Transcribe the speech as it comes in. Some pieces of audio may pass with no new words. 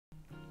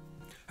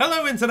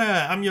Hello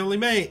Internet, I'm your only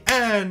mate,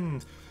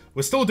 and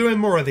we're still doing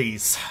more of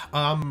these.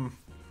 I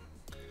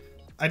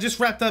just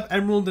wrapped up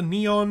Emerald and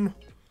Neon,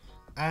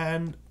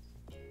 and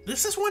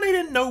this is one I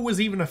didn't know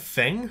was even a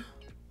thing.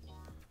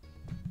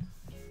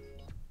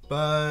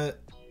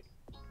 But,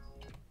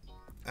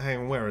 hang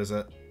on, where is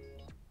it?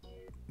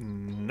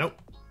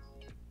 Nope.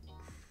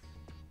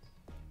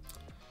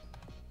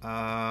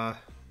 There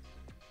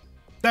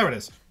it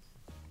is.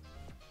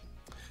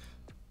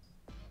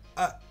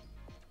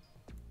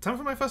 Time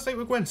for my first date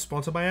with Gwen,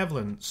 sponsored by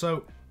Evelyn.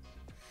 So,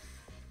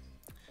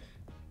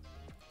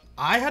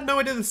 I had no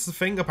idea this is a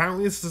thing.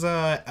 Apparently this is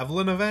a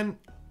Evelyn event.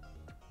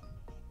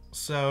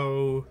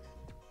 So,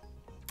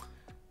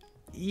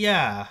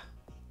 yeah.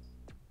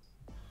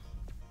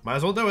 Might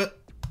as well do it.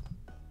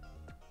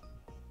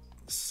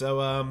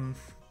 So, I'm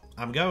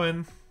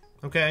going.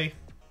 Okay.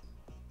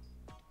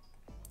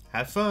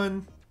 Have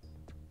fun.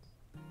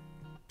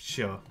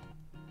 Sure.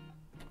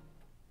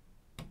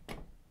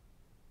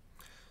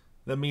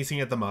 The meeting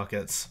at the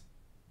markets.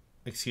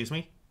 Excuse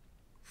me?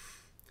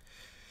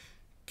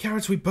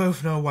 Carrots, we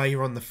both know why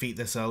you're on the feet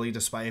this early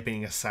despite it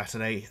being a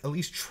Saturday. At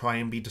least try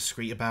and be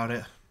discreet about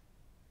it.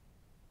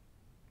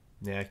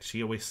 Yeah,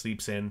 she always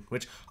sleeps in,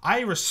 which I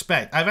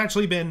respect. I've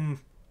actually been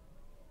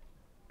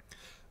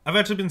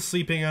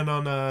sleeping in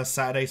on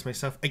Saturdays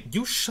myself. Hey,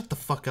 you shut the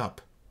fuck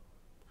up.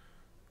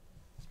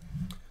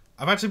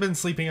 I've actually been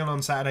sleeping in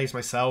on Saturdays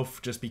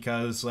myself just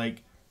because,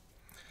 like,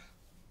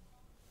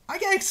 I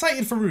get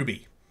excited for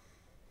RWBY.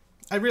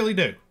 I really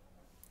do.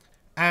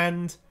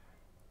 And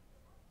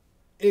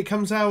it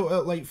comes out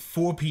at like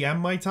 4 PM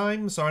my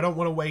time, so I don't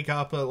want to wake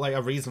up at like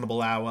a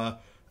reasonable hour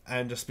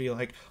and just be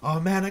like,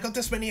 oh man, I got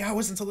this many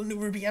hours until the new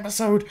RWBY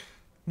episode.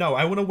 No,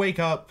 I want to wake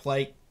up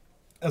like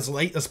as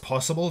late as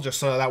possible just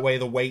so that way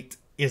the wait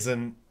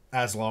isn't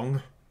as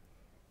long.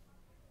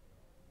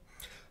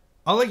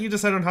 I'll let you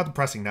decide on how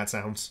depressing that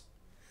sounds.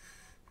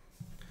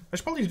 I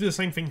should probably do the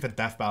same thing for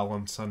Death Battle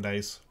on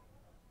Sundays.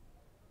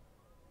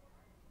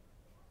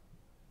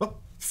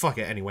 Well, fuck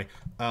it anyway.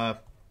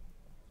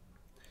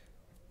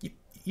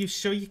 You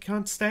sure you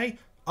can't stay?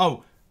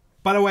 Oh,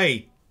 by the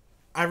way,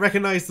 I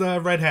recognize the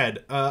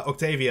redhead,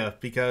 Octavia,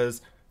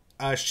 because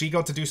she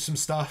got to do some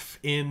stuff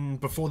in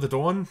Before the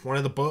Dawn, one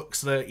of the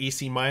books that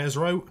E.C. Myers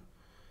wrote.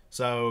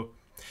 So,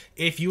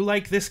 if you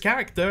like this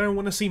character and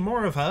want to see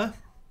more of her,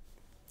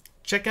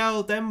 check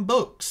out them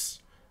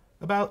books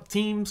about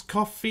Teams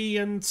Coffee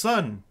and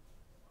Sun.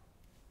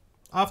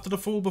 After the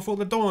Fall, Before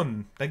the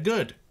Dawn. They're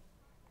good.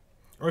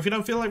 Or if you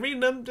don't feel like reading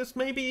them, just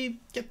maybe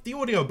get the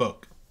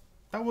audiobook.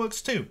 That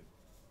works too.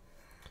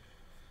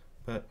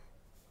 But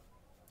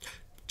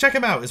check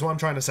them out is what I'm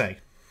trying to say.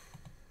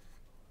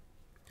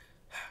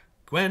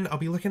 Gwen, I'll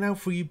be looking out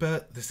for you,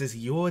 but this is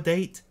your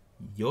date,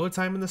 your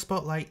time in the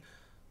spotlight.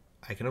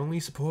 I can only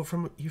support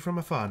you from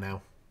afar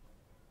now.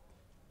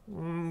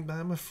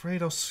 I'm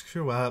afraid I'll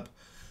screw up.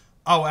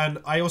 Oh, and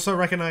I also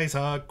recognize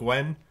her,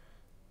 Gwen,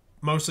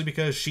 mostly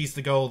because she's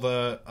the girl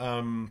that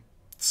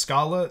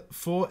Scarlet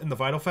fought in the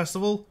Vital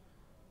Festival.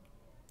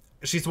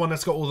 She's the one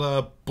that's got all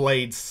the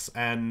blades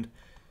and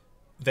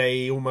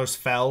they almost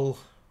fell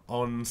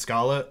on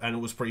Scarlet and it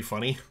was pretty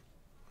funny.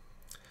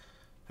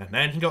 And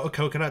then he got a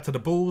coconut to the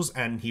bulls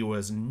and he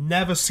was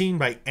never seen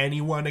by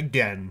anyone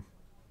again.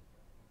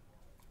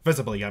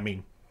 Visibly, I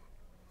mean.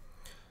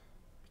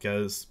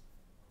 Because,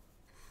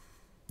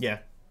 yeah.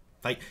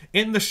 Like,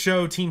 in the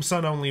show, Team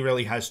Sun only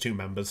really has 2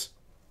 members.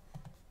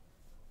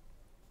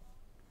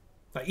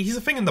 Like, he's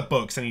a thing in the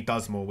books and he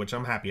does more, which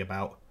I'm happy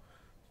about.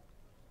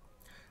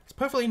 It's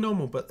perfectly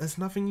normal, but there's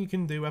nothing you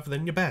can do other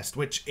than your best,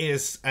 which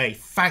is a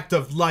fact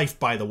of life,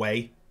 by the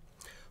way.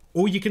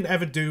 All you can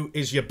ever do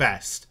is your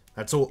best.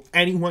 That's all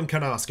anyone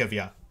can ask of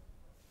you.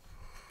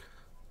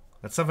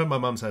 That's something my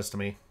mum says to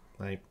me,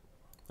 like,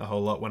 a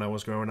whole lot when I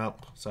was growing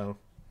up, so,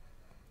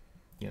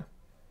 yeah.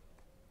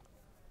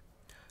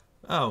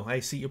 Oh,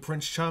 I see your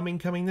Prince Charming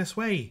coming this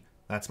way.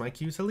 That's my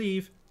cue to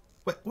leave.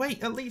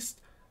 Wait, at least...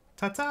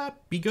 Ta-ta,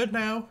 be good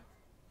now.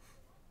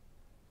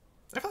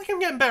 I feel like I'm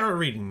getting better at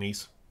reading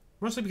these.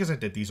 Mostly because I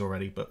did these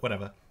already, but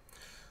whatever.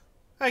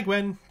 Hi,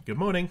 Gwen. Good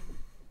morning.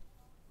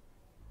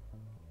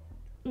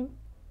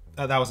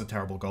 That was a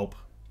terrible gulp.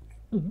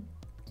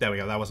 There we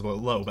go, that was a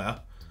little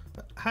better.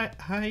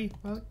 Hi.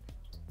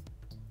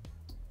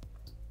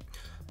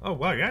 Oh,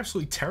 wow, you're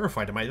absolutely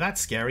terrified. Am I that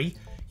scary?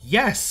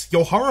 Yes,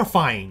 you're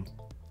horrifying.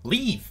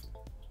 Leave.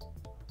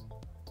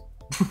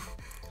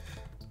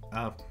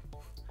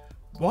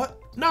 What?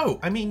 No,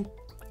 I mean,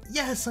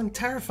 yes, I'm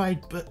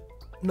terrified, but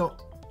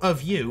not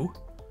of you.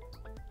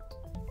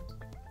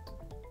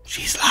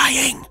 She's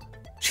lying.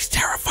 She's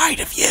terrified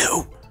of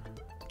you.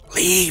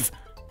 Leave.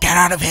 Get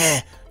out of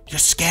here. You're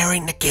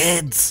scaring the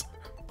kids.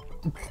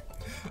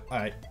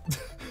 Alright.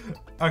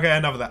 Okay,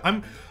 enough of that.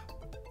 I'm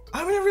in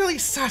a really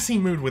sassy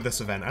mood with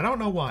this event. I don't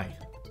know why.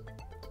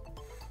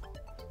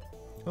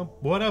 Well,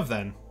 what of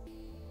then?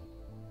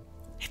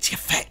 It's your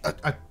face.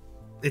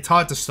 It's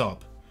hard to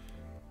stop.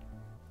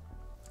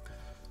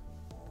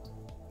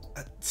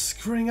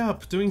 Screwing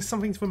up, doing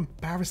something to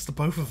embarrass the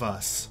both of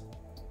us.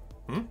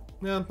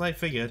 Yeah, I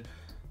figured.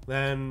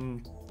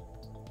 then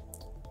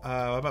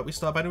how about we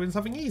start by doing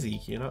something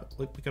easy? You know,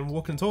 like we can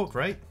walk and talk,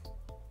 right?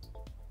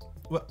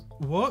 What?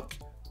 Walk?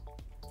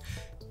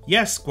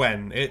 Yes,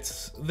 Gwen.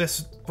 It's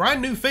this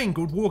brand new thing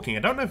called walking. I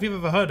don't know if you've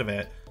ever heard of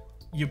it.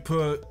 You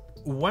put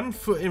one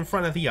foot in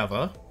front of the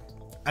other,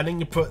 and then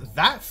you put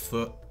that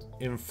foot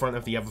in front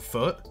of the other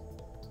foot,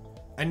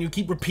 and you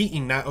keep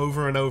repeating that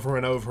over and over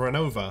and over and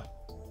over.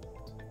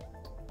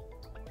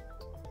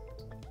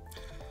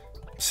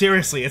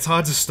 Seriously, it's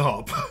hard to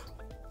stop.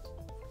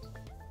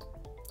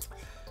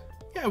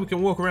 Yeah, we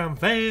can walk around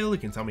Vale, you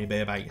can tell me a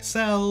bit about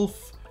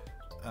yourself.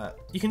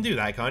 You can do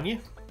that, can't you?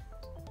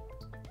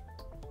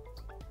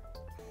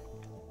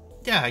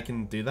 Yeah, I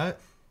can do that.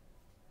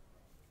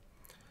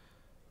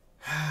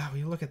 Will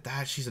you look at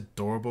that? She's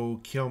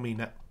adorable. Kill me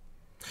now.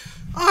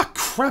 Ah,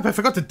 crap, I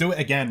forgot to do it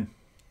again.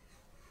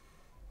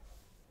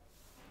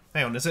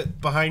 Hang on, is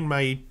it behind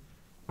my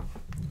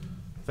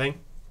thing?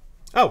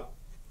 Oh.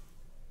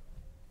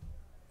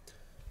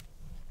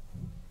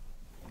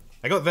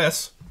 I got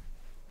this.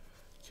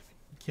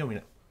 Kill me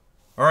now.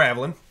 Alright,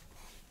 Evelyn.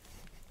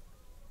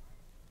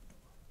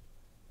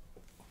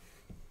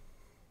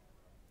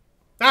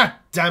 Ah,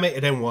 damn it,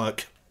 it didn't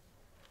work.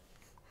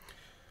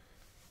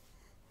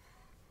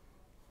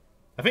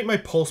 I think my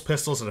pulse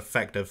pistols are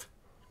effective.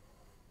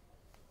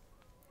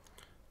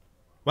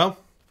 Well,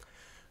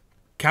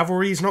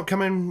 cavalry's not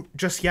coming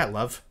just yet,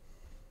 love.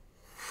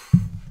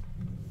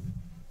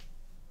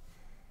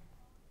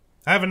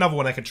 I have another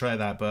one I could try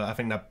that, but I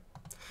think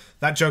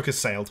that joke has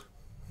sailed.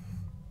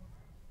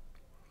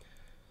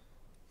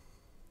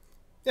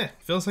 Yeah,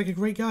 feels like a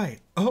great guy.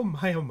 Oh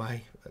my, oh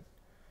my.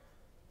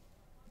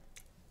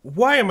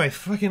 Why am I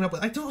fucking up?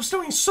 I was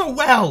doing so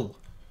well!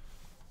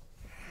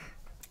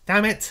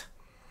 Damn it.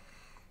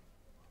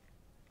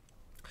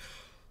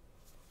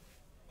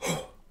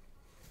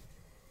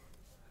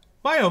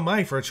 My oh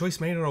my, for a choice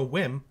made on a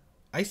whim,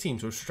 I seem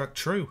to have struck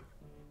true.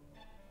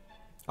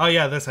 Oh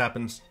yeah, this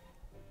happens.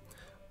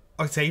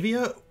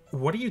 Octavia,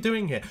 what are you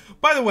doing here?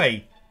 By the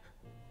way,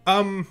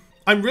 I'm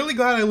really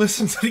glad I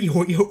listened to the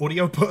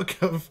audiobook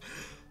of,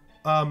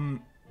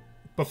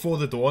 Before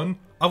the Dawn.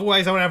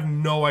 Otherwise, I would have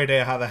no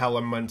idea how the hell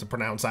I'm meant to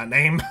pronounce that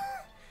name.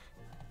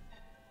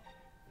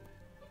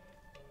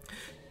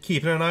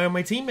 Keeping an eye on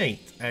my teammate,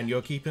 and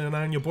you're keeping an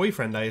eye on your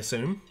boyfriend, I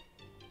assume.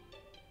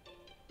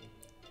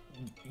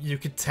 You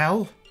could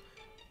tell?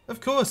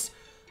 Of course.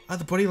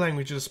 The body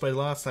language you displayed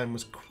last time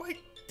was quite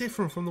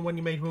different from the one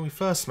you made when we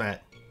first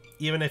met.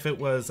 Even if it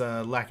was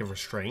a lack of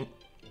restraint.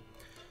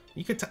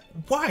 You could tell.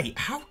 Why?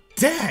 How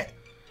dare?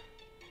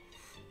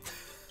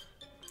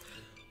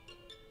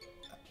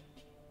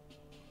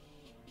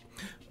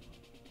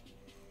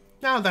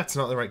 Now that's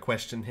not the right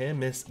question here,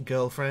 Miss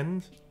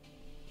Girlfriend.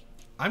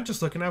 I'm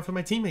just looking out for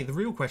my teammate. The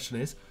real question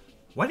is,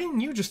 why didn't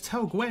you just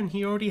tell Gwen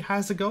he already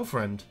has a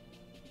girlfriend?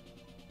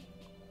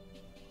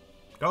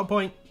 Got a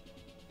point.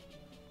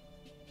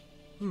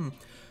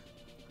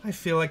 I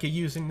feel like you're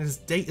using this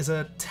date as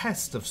a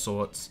test of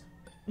sorts.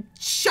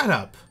 Shut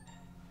up!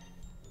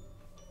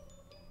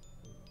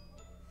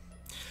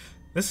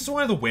 This is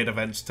one of the weird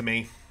events to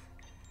me.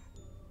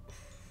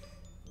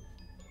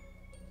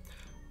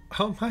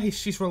 Oh my,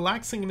 she's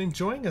relaxing and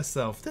enjoying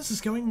herself. This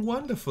is going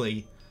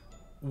wonderfully.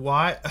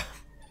 Why?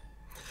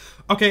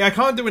 Okay, I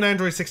can't do an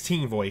Android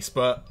 16 voice,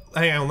 but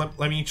hang on,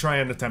 let me try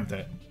and attempt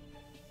it.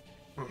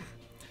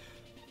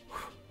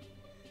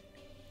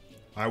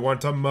 I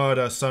want to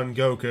murder Son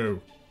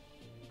Goku.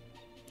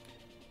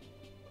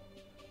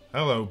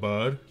 Hello,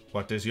 bud.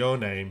 What is your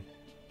name?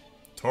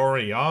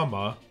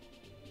 Toriyama?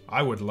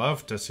 I would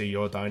love to see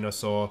your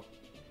dinosaur.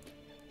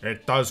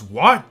 It does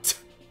what?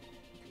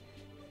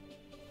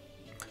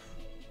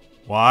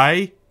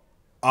 Why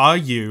are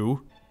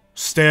you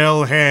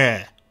still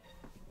here?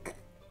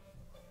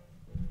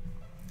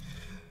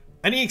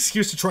 Any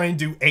excuse to try and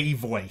do a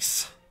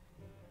voice.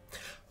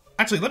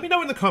 Actually, let me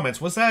know in the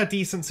comments, was that a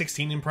decent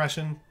 16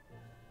 impression?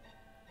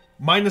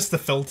 Minus the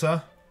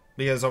filter,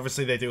 because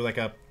obviously they do like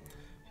a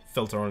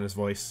filter on his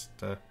voice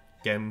to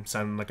get him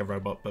sounding like a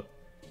robot, but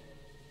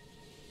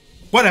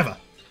whatever.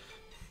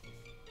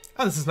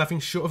 Oh, this is nothing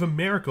short of a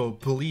miracle,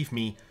 believe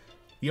me.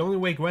 The only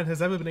way Gwen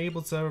has ever been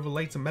able to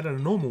relate to men in a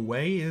normal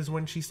way is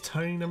when she's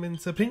turning them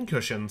into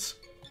pincushions.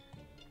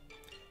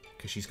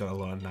 Because she's got a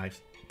lot of knives.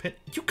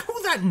 You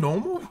call that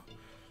normal?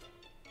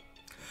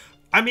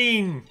 I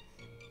mean,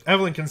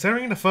 Evelyn,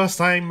 considering the first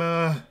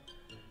time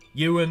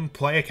you and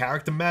player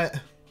character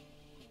met,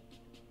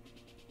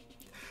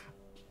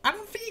 I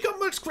don't think you got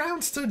much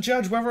grounds to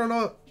judge whether or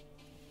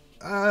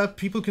not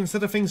people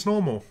consider things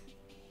normal.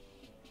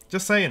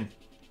 Just saying.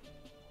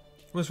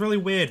 It was really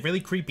weird,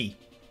 really creepy.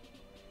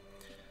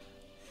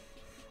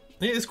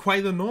 It is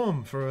quite the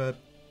norm for a...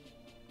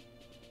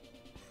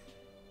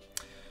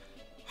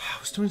 I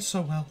was doing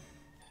so well.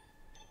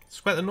 It's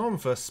quite the norm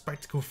for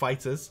spectacle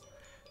fighters.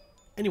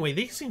 Anyway,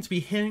 they seem to be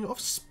hitting off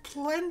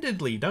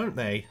splendidly, don't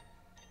they?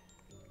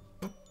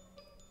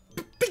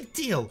 Big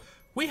deal!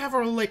 We have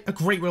a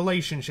great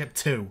relationship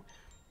too.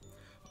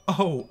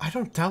 Oh, I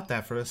don't doubt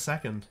that for a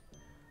second.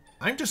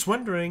 I'm just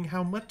wondering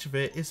how much of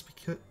it is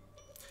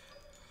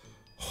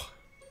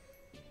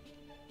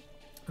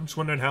I'm just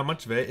wondering how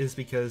much of it is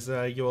because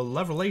your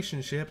love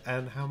relationship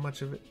and how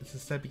much of it is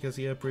instead because of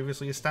your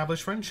previously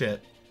established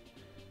friendship.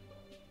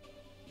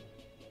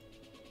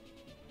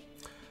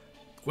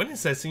 Gwen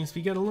instead seems to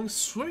be getting along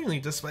swimmingly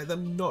despite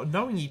them not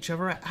knowing each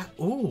other at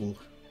all.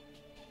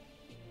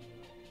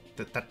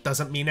 That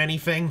doesn't mean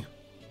anything.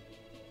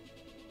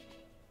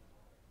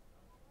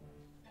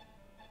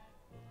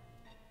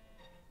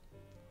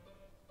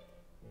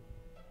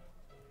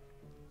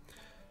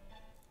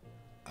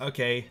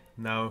 Okay,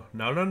 no,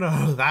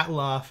 that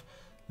laugh.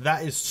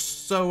 That is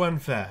so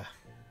unfair.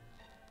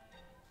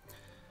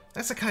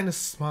 That's the kind of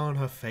smile on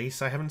her face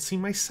I haven't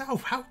seen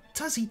myself. How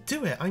does he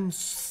do it? I'm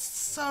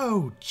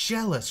so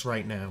jealous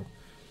right now.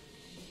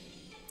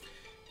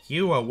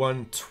 You are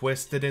one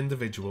twisted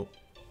individual.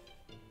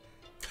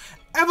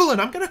 Evelyn,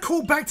 I'm gonna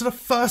call back to the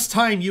first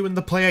time you and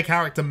the player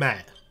character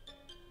met.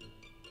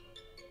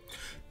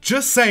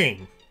 Just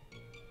saying.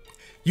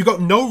 You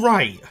got no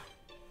right.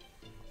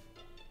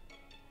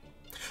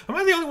 Am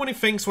I the only one who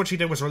thinks what she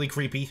did was really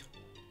creepy?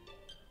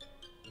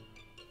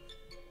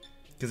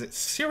 Because it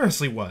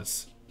seriously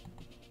was.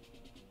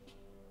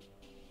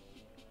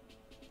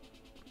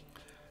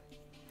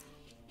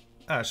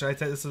 Should I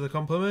take this as a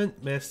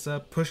compliment? Miss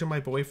pushing my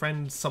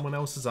boyfriend in someone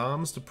else's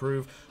arms to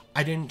prove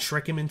I didn't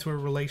trick him into a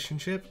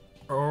relationship?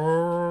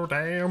 Oh,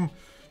 damn.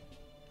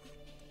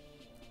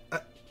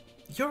 Are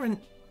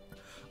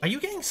you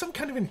getting some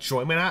kind of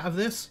enjoyment out of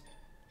this?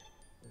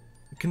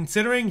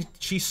 Considering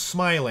she's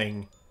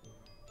smiling,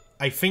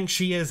 I think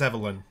she is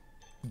Evelyn.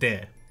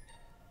 Dear.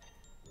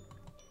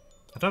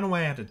 I don't know why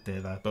I added dear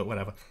there, but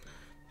whatever.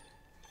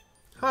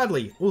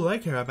 Hardly. All I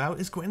care about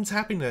is Gwen's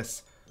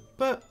happiness.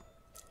 But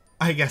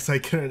I guess I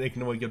couldn't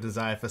ignore your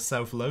desire for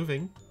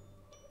self-loathing.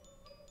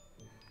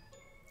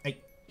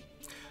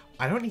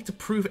 I don't need to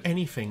prove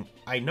anything.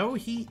 I know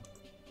he...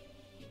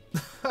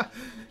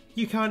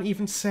 You can't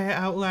even say it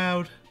out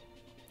loud.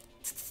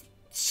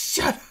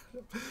 Shut up!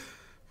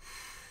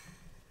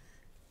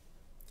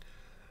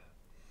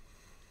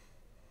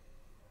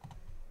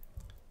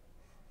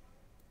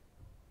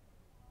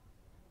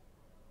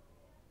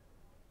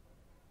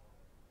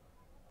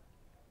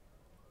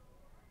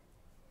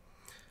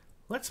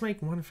 Let's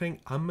make one thing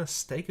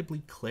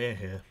unmistakably clear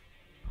here.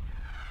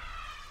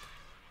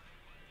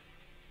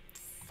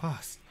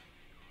 Fast.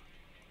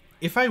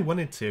 If I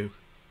wanted to,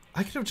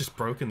 I could have just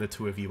broken the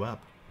two of you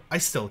up. I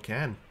still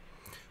can.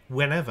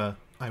 Whenever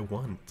I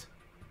want.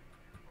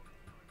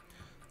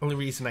 Only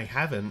reason I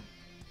haven't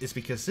is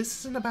because this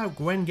isn't about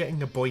Gwen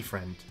getting a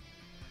boyfriend.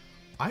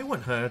 I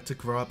want her to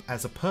grow up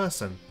as a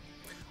person.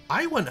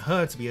 I want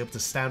her to be able to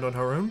stand on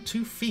her own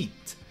 2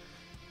 feet.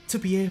 To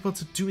be able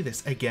to do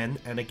this again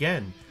and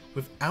again,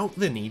 without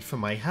the need for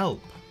my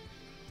help.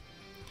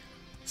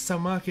 So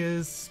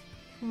Marcus...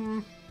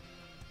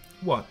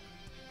 What?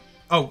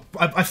 Oh,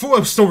 I thought I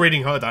was still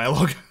reading her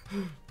dialogue.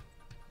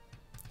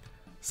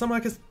 So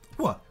Marcus...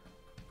 What?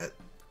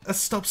 A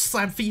stop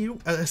slab for you?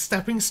 A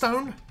stepping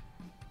stone?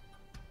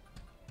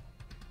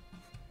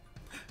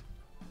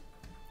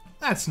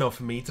 That's not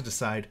for me to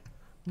decide.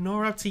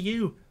 Nor up to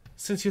you.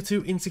 Since you're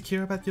too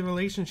insecure about your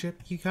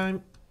relationship, you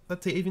can't let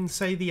to even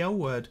say the L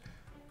word.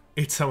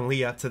 It's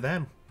only up to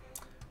them.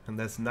 And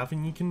there's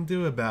nothing you can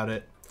do about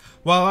it.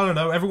 Well, I don't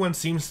know, everyone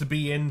seems to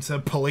be into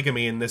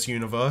polygamy in this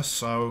universe,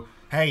 so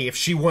hey, if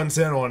she wants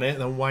in on it,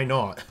 then why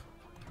not?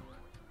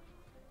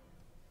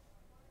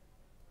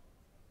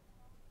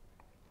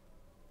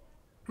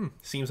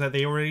 Seems like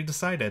they already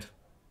decided.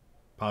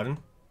 Pardon?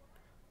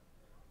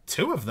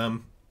 2 of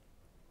them?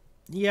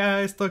 Yeah,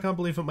 I still can't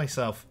believe it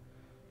myself.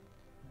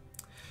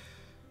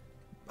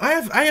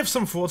 I have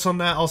some thoughts on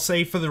that I'll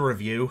save for the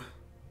review.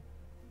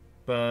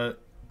 But...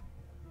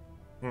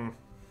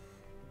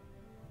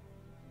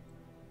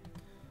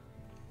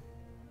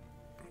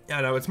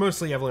 I know, it's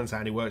mostly Evelyn's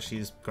handiwork,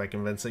 she's quite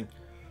convincing.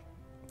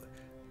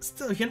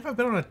 Still, you've never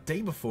been on a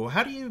date before,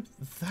 how do you...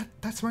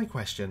 That's my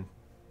question.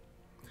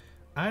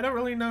 I don't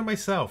really know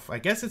myself. I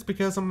guess it's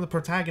because I'm the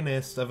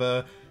protagonist of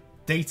a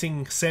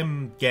dating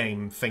sim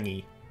game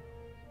thingy.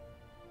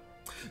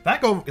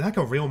 That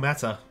got real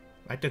meta.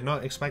 I did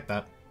not expect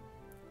that.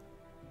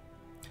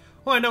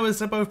 All I know is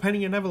that both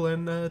Penny and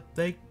Evelyn,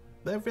 they're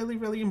really,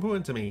 really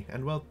important to me.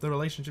 And, well, the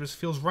relationship just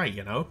feels right,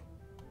 you know?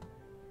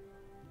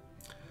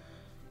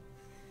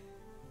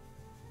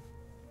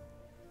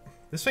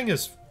 This thing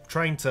is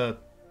trying to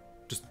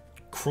just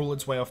crawl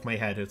its way off my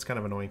head. It's kind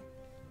of annoying.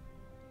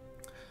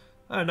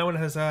 No one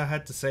has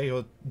had to say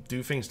or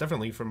do things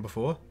differently from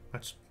before.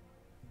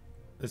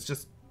 It's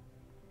just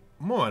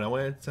more, and I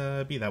want it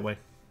to be that way.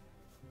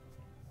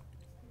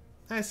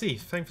 I see.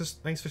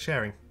 Thanks for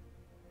sharing.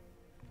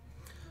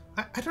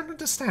 I don't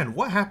understand.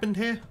 What happened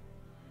here?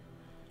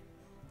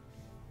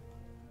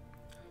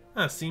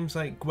 Seems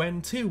like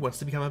Gwen too wants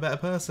to become a better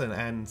person,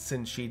 and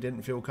since she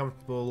didn't feel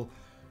comfortable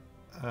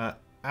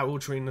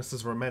altering this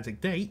as a romantic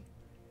date,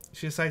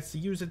 she decides to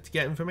use it to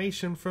get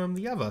information from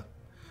the other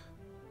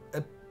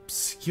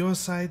obscure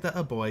side that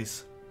are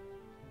boys.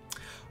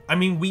 I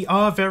mean, we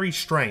are very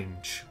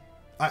strange.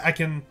 I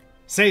can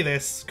say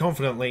this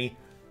confidently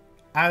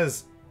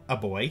as a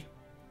boy.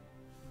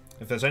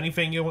 If there's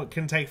anything you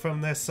can take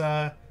from this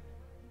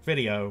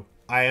video,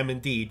 I am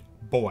indeed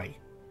boy.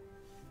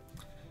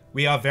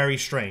 We are very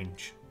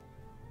strange.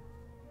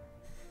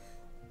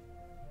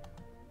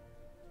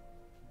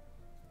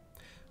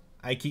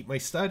 I keep my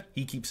stud,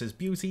 he keeps his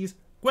beauties,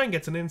 Gwen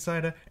gets an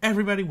insider,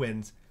 everybody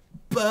wins.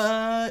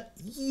 But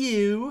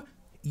you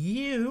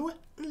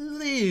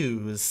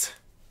lose.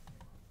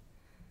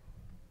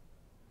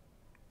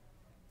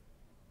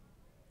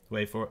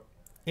 Wait for it.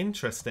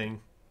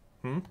 Interesting.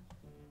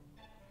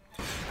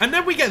 And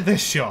then we get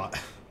this shot.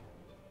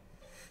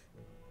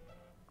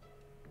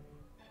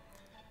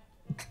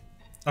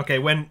 Okay,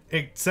 when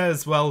it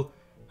says, well,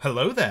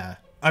 hello there,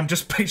 I'm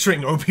just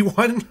picturing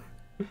Obi-Wan.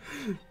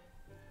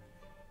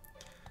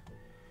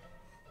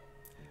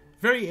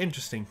 Very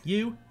interesting.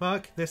 You,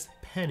 Mark, this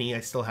Penny I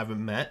still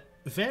haven't met.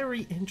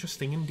 Very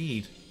interesting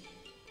indeed.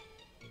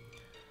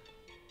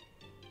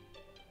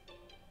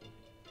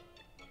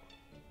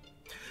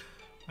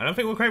 I don't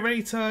think we're quite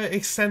ready to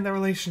extend the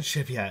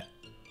relationship yet.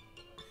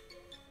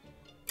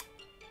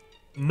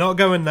 Not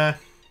going there.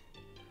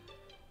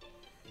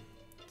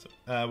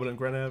 Wouldn't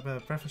grant a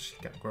preference? She's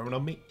got growing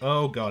on me.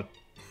 Oh god.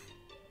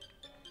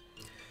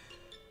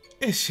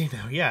 Is she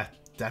now? Yeah,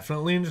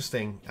 definitely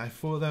interesting. I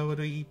thought that would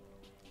be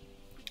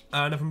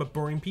nothing but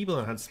boring people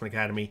in Huntsman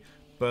Academy,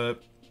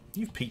 but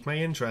you've piqued my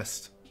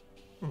interest.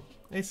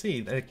 I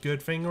see. A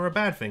good thing or a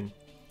bad thing?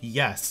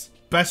 Yes.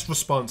 Best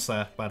response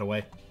there, by the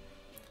way.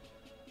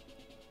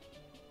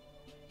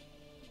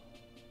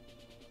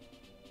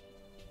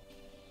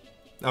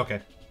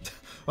 Okay.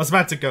 I was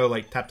about to go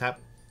like tap tap.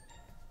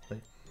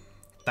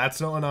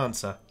 That's not an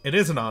answer. It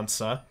is an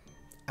answer,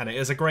 and it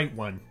is a great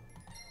one.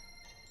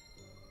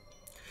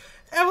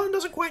 Evelyn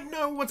doesn't quite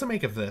know what to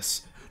make of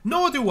this.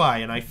 Nor do I,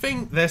 and I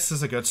think this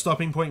is a good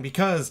stopping point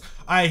because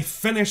I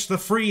finished the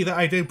 3 that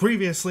I did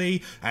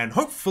previously, and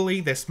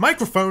hopefully this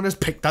microphone has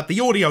picked up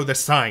the audio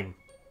this time.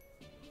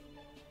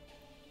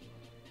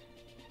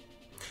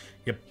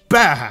 You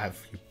better have,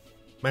 you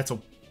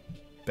metal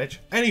bitch.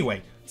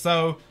 Anyway,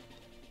 so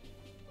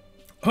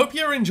hope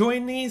you're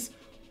enjoying these.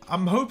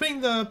 I'm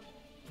hoping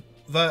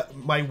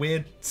my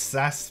weird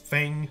sass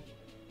thing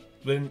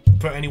didn't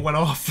put anyone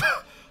off.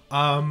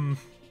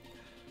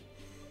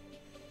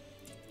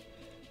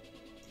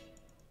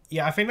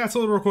 Yeah, I think that's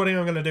all the recording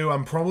I'm gonna do.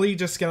 I'm probably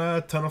just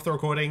gonna turn off the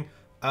recording,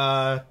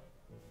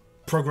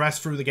 progress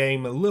through the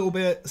game a little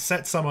bit,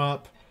 set some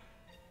up,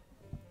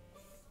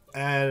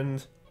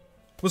 and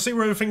we'll see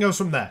where everything goes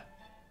from there.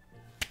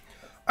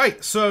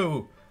 Alright,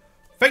 so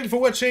thank you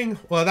for watching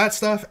all of that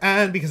stuff,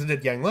 and because I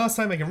did Yang last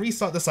time, I can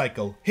restart the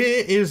cycle.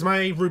 Here is my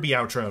RWBY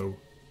outro.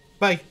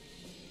 Bye.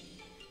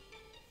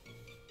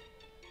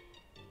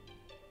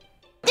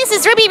 This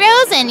is Ruby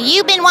Rose, and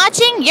you've been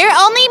watching Your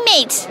Only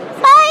Mate.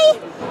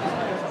 Bye!